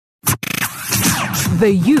The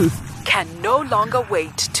youth can no longer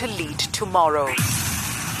wait to lead tomorrow.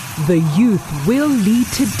 The youth will lead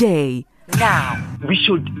today. Now. We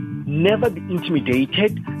should never be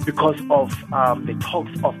intimidated because of the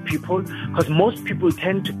talks of people, because most people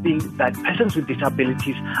tend to think that persons with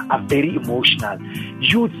disabilities are very emotional.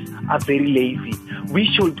 Youths are very lazy. We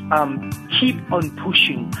should keep on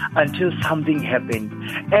pushing until something happens,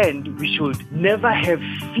 and we should never have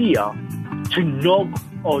fear to knock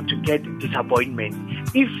or to get disappointment.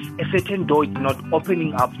 If a certain door is not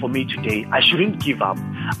opening up for me today, I shouldn't give up.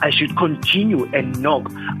 I should continue and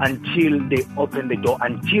knock until they open the door,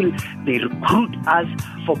 until they recruit us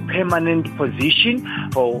for permanent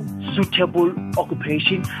position, for suitable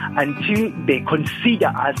occupation, until they consider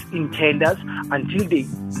us in tenders, until they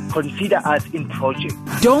consider us in projects.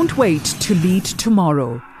 Don't wait to lead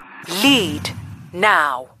tomorrow. Lead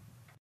now.